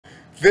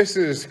This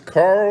is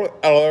Carl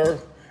Eller,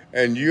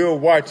 and you're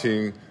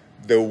watching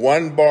the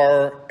One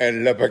Bar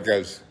and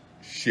Lepagas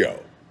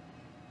show.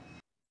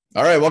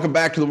 All right, welcome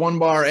back to the One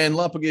Bar and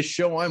Lepagas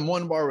show. I'm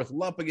One Bar with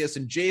Lepagas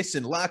and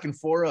Jason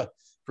Canfora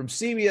from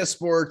CBS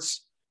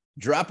Sports,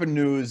 dropping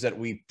news that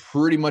we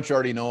pretty much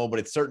already know, but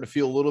it's starting to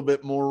feel a little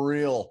bit more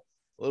real,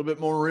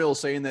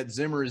 saying that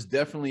Zimmer is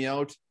definitely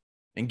out.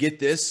 And get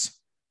this,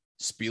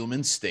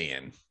 Spielman's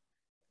staying.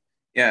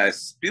 Yeah,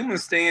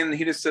 Spielman's staying.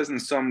 He just says in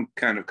some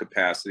kind of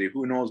capacity.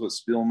 Who knows what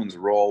Spielman's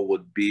role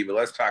would be? But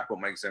let's talk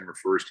about Mike Zimmer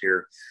first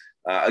here.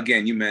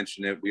 Again, you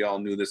mentioned it. We all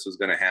knew this was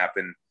going to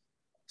happen.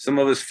 Some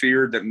of us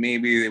feared that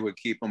maybe they would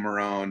keep him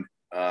around.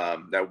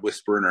 That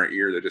whisper in our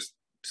ear that just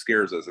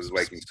scares us as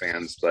Vikings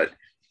fans. But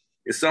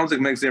it sounds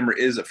like Mike Zimmer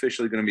is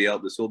officially going to be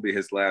out. This will be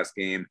his last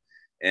game.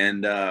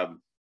 And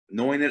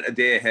knowing it a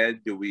day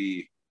ahead,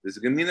 is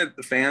it going to mean that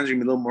the fans are going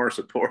to be a little more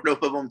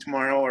supportive of him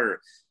tomorrow,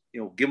 or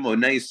give him a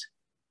nice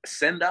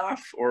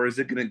send-off, or is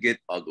it going to get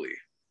ugly?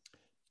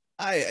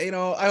 I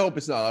hope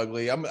it's not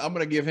ugly. I'm going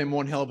to give him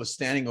one hell of a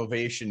standing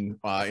ovation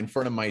in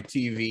front of my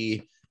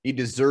TV. He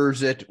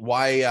deserves it.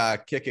 Why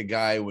kick a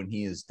guy when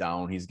he is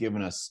down? He's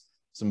given us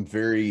some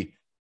very,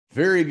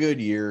 very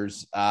good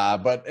years.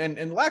 But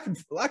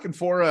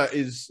Canfora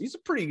he's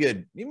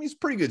a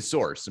pretty good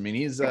source. I mean,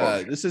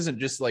 this isn't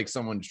just like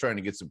someone trying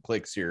to get some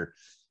clicks here.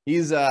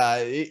 It's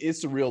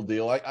a real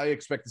deal. I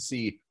expect to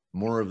see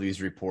more of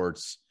these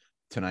reports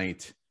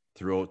tonight,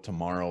 throughout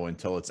tomorrow,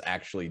 until it's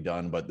actually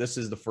done. But this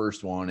is the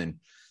first one. And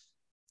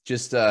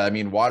just,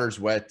 water's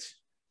wet,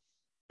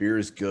 beer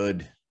is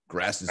good,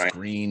 grass is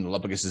green,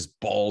 Lepagas's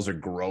balls are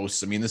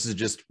gross. I mean, this is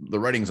just the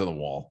writings on the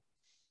wall.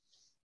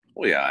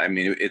 Well, yeah, I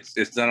mean,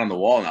 it's not on the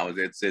wall now.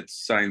 It's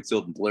signed,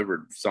 sealed, and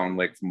delivered, sound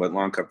like, from what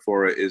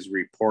Canfora is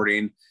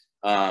reporting.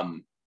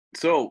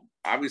 So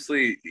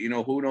obviously,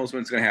 who knows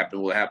when it's going to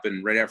happen? Will it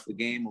happen right after the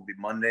game? Will it be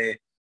Monday?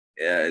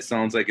 It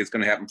sounds like it's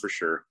going to happen for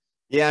sure.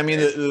 Yeah, I mean,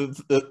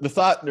 the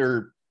thought,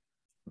 or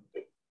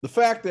the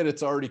fact that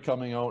it's already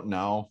coming out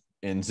now,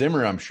 and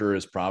Zimmer, I'm sure,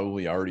 is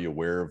probably already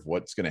aware of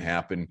what's going to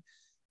happen.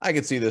 I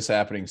could see this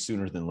happening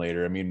sooner than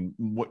later. I mean,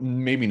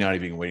 maybe not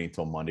even waiting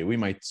until Monday. We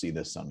might see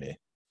this Sunday.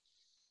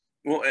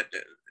 Well,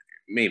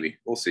 maybe.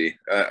 We'll see.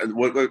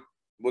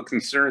 What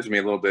concerns me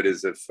a little bit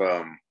is if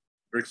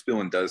Rick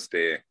Spielman does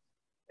stay,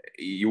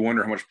 you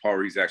wonder how much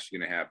power he's actually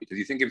going to have, because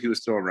you think if he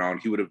was still around,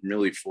 he would have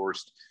really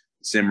forced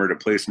Zimmer to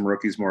play some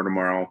rookies more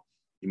tomorrow.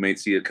 You might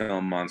see it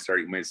come on start.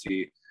 You might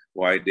see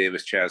Wyatt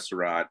Davis, Chaz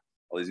Surratt,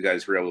 all these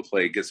guys who are able to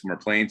play, get some more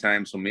playing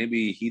time. So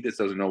maybe he just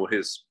doesn't know what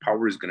his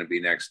power is going to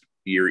be next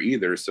year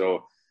either.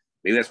 So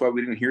maybe that's why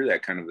we didn't hear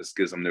that kind of a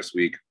schism this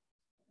week.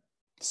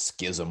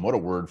 Schism, what a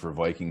word for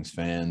Vikings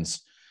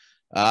fans.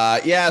 So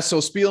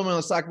Spielman,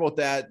 let's talk about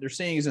that. They're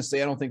saying he's going to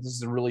stay. I don't think this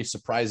is really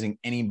surprising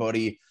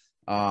anybody.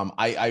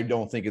 I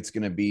don't think it's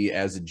going to be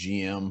as a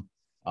GM.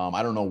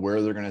 I don't know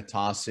where they're going to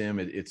toss him.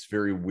 It's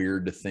very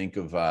weird to think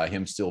of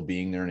him still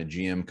being there and a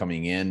GM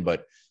coming in,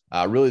 but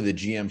really the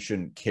GM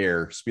shouldn't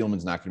care.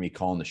 Spielman's not going to be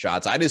calling the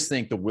shots. I just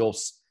think the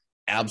Wilfs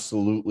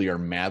absolutely are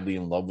madly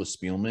in love with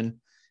Spielman,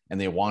 and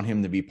they want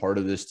him to be part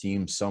of this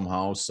team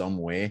somehow, some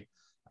way.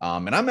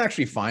 And I'm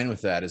actually fine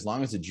with that as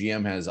long as the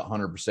GM has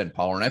 100%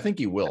 power, and I think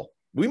he will.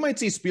 We might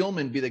see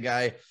Spielman be the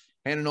guy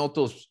handing out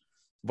those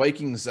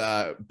Vikings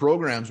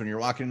programs when you're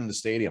walking into the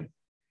stadium.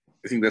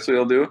 You think that's what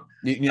he'll do?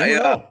 You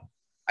never know.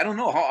 I don't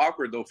know. How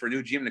awkward, though, for a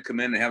new GM to come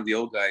in and have the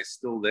old guys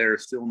still there,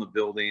 still in the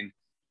building.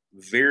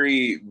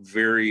 Very,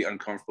 very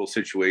uncomfortable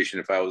situation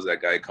if I was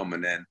that guy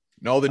coming in.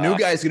 No, the new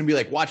guy's going to be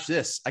like, watch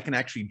this. I can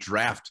actually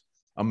draft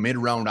a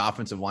mid-round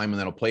offensive lineman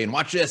that'll play. And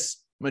watch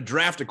this. I'm going to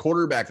draft a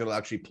quarterback that'll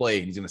actually play.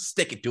 And he's going to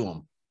stick it to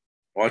him.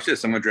 Watch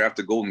this. I'm going to draft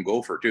a golden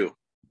gopher, too.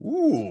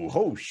 Ooh,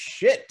 oh,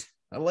 shit.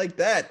 I like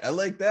that.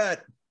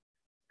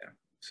 Yeah.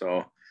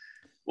 So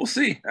we'll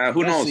see.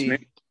 Who knows?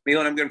 Maybe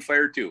I'm getting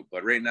fired too.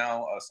 But right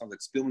now, sounds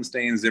like Spielman's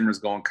staying, Zimmer's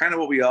going. Kind of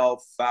what we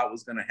all thought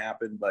was going to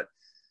happen. But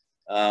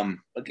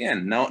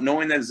again, now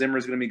knowing that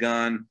Zimmer's going to be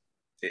gone,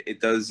 it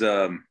does.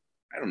 I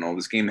don't know.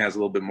 This game has a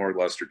little bit more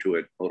luster to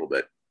it. A little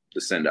bit. The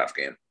send-off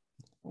game.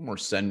 A little more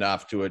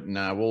send-off to it.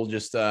 Nah, we'll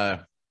just give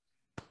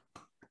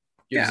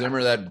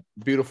Zimmer that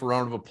beautiful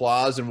round of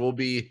applause, and we'll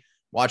be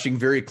watching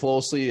very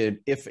closely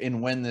if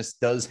and when this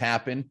does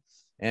happen.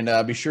 And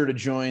be sure to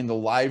join the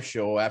live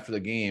show after the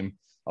game.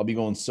 I'll be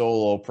going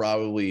solo,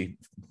 probably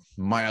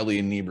mildly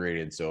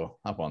inebriated. So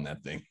hop on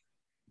that thing.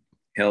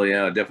 Hell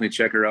yeah. Definitely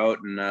check her out.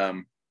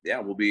 And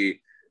we'll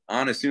be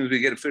on as soon as we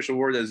get official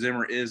word that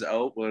Zimmer is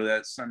out, whether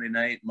that's Sunday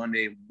night,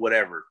 Monday,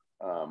 whatever.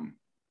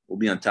 We'll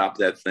be on top of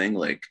that thing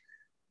like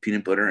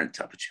peanut butter on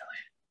top of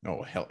jelly.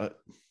 Oh, hell.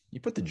 You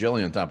put the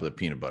jelly on top of the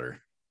peanut butter.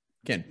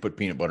 You can't put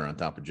peanut butter on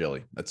top of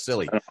jelly. That's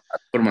silly. I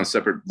put them on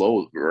separate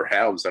loaves or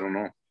halves. I don't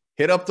know.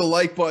 Hit up the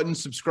like button,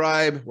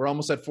 subscribe. We're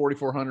almost at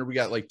 4,400. We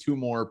got like 2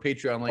 more.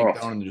 Patreon link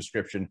down in the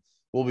description.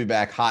 We'll be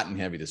back hot and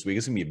heavy this week.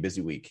 It's going to be a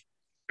busy week.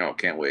 Oh,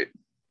 can't wait.